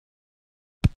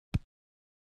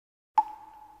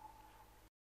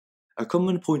A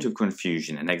common point of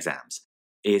confusion in exams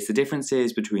is the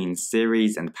differences between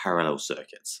series and parallel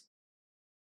circuits.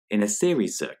 In a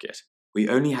series circuit, we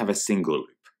only have a single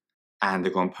loop, and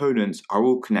the components are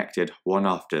all connected one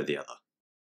after the other.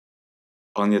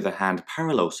 On the other hand,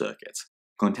 parallel circuits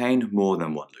contain more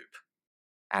than one loop,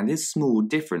 and this small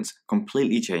difference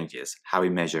completely changes how we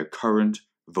measure current,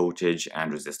 voltage,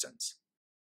 and resistance.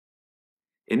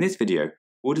 In this video,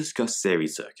 we'll discuss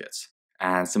series circuits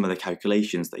and some of the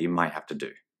calculations that you might have to do.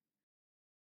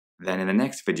 Then in the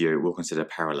next video, we'll consider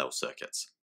parallel circuits.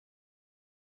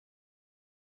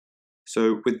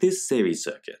 So with this series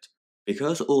circuit,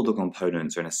 because all the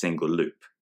components are in a single loop,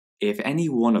 if any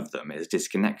one of them is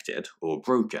disconnected or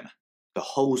broken, the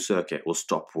whole circuit will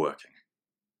stop working.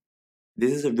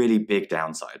 This is a really big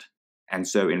downside, and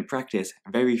so in practice,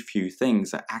 very few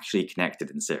things are actually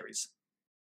connected in series.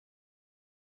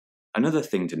 Another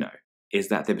thing to know is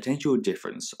that the potential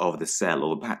difference of the cell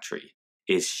or battery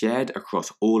is shared across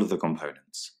all of the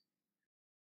components.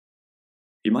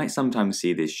 You might sometimes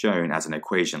see this shown as an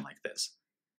equation like this,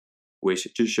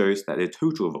 which just shows that the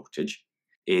total voltage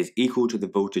is equal to the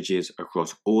voltages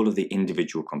across all of the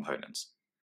individual components.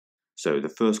 So the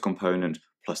first component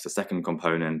plus the second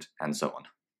component, and so on.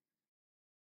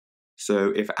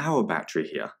 So if our battery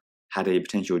here had a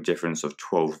potential difference of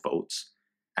 12 volts,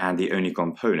 and the only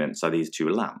components are these two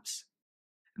lamps,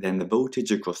 then the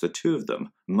voltage across the two of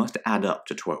them must add up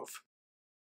to 12.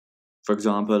 For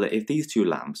example, if these two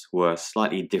lamps were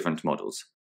slightly different models,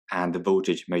 and the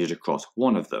voltage measured across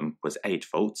one of them was 8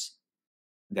 volts,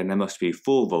 then there must be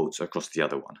 4 volts across the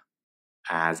other one,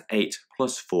 as 8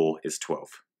 plus 4 is 12.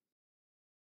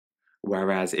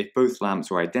 Whereas if both lamps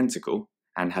were identical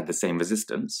and had the same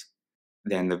resistance,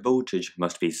 then the voltage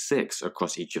must be 6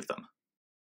 across each of them,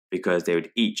 because they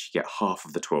would each get half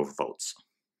of the 12 volts.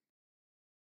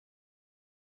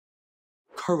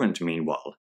 Current,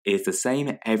 meanwhile, is the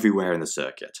same everywhere in the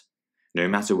circuit, no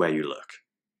matter where you look.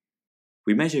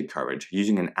 We measure current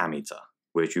using an ammeter,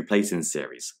 which we place in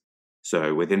series,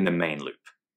 so within the main loop.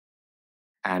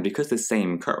 And because the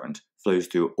same current flows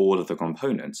through all of the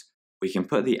components, we can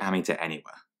put the ammeter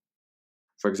anywhere.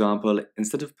 For example,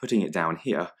 instead of putting it down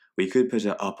here, we could put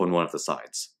it up on one of the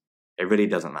sides. It really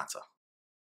doesn't matter.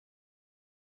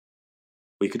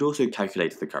 We could also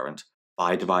calculate the current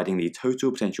by dividing the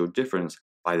total potential difference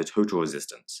by the total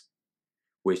resistance,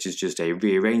 which is just a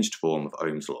rearranged form of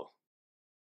Ohm's law.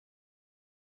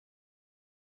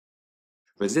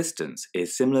 Resistance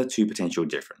is similar to potential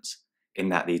difference, in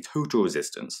that the total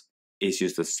resistance is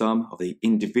just the sum of the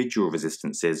individual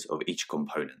resistances of each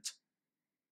component.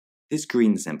 This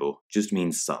green symbol just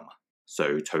means sum,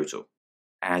 so total,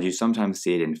 and you sometimes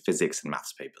see it in physics and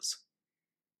maths papers.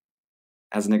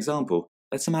 As an example,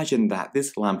 let's imagine that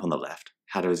this lamp on the left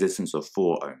had a resistance of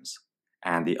 4 ohms,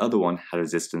 and the other one had a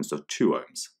resistance of 2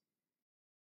 ohms.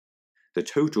 The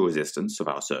total resistance of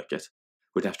our circuit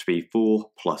would have to be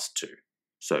 4 plus 2,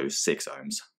 so 6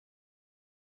 ohms.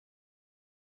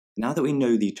 Now that we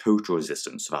know the total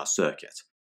resistance of our circuit,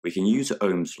 we can use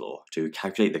Ohm's law to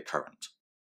calculate the current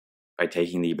by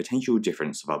taking the potential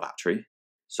difference of our battery,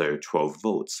 so 12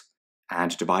 volts,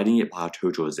 and dividing it by our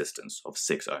total resistance of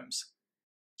 6 ohms,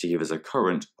 to give us a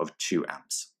current of 2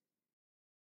 amps.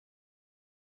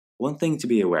 One thing to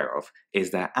be aware of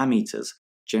is that ammeters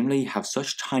generally have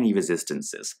such tiny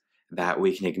resistances that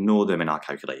we can ignore them in our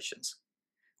calculations,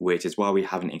 which is why we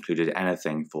haven't included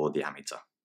anything for the ammeter.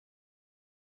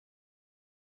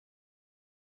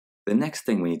 The next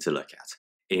thing we need to look at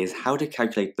is how to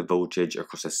calculate the voltage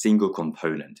across a single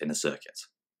component in a circuit.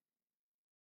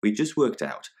 We just worked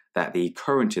out that the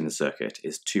current in the circuit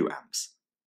is 2 amps.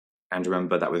 And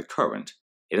remember that with current,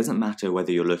 it doesn't matter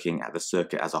whether you're looking at the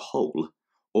circuit as a whole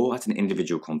or at an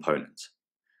individual component.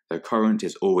 The current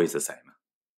is always the same.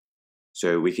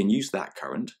 So we can use that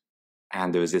current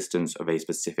and the resistance of a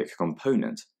specific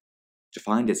component to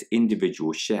find its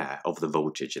individual share of the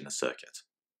voltage in the circuit.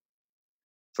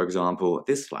 For example,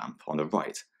 this lamp on the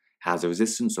right has a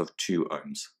resistance of 2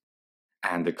 ohms,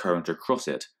 and the current across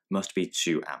it must be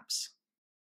 2 amps.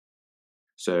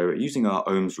 So using our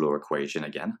Ohm's law equation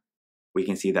again, we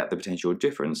can see that the potential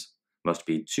difference must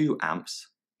be 2 amps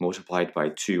multiplied by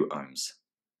 2 ohms.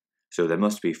 So there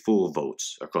must be 4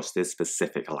 volts across this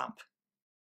specific lamp.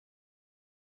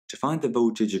 To find the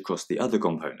voltage across the other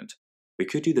component, we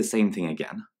could do the same thing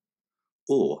again,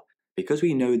 or because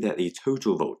we know that the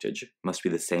total voltage must be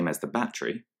the same as the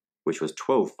battery, which was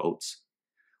 12 volts,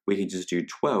 we can just do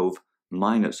 12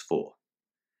 minus 4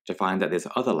 to find that this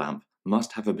other lamp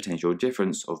must have a potential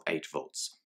difference of 8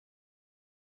 volts.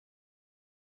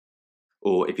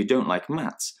 Or if you don't like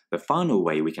maths, the final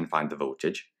way we can find the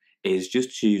voltage is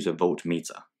just to use a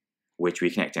voltmeter, which we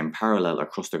connect in parallel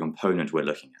across the component we're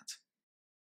looking at.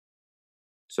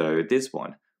 So this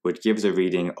one would give us a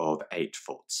reading of 8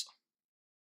 volts.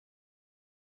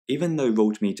 Even though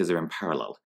voltmeters are in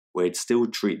parallel, we'd still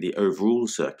treat the overall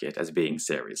circuit as being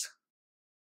series.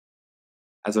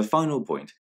 As a final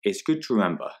point, it's good to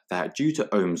remember that due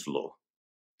to Ohm's law,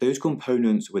 those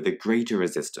components with a greater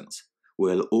resistance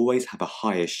will always have a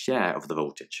higher share of the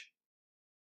voltage.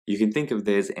 You can think of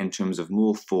this in terms of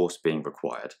more force being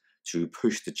required to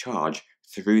push the charge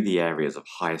through the areas of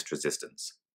highest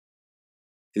resistance.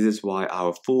 This is why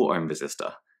our 4 ohm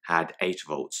resistor had 8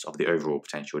 volts of the overall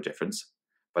potential difference,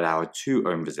 but our 2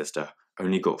 ohm resistor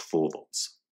only got 4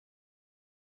 volts.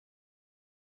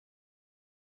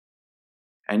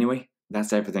 Anyway,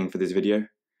 that's everything for this video,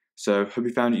 so hope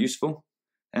you found it useful,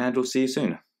 and we'll see you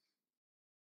soon.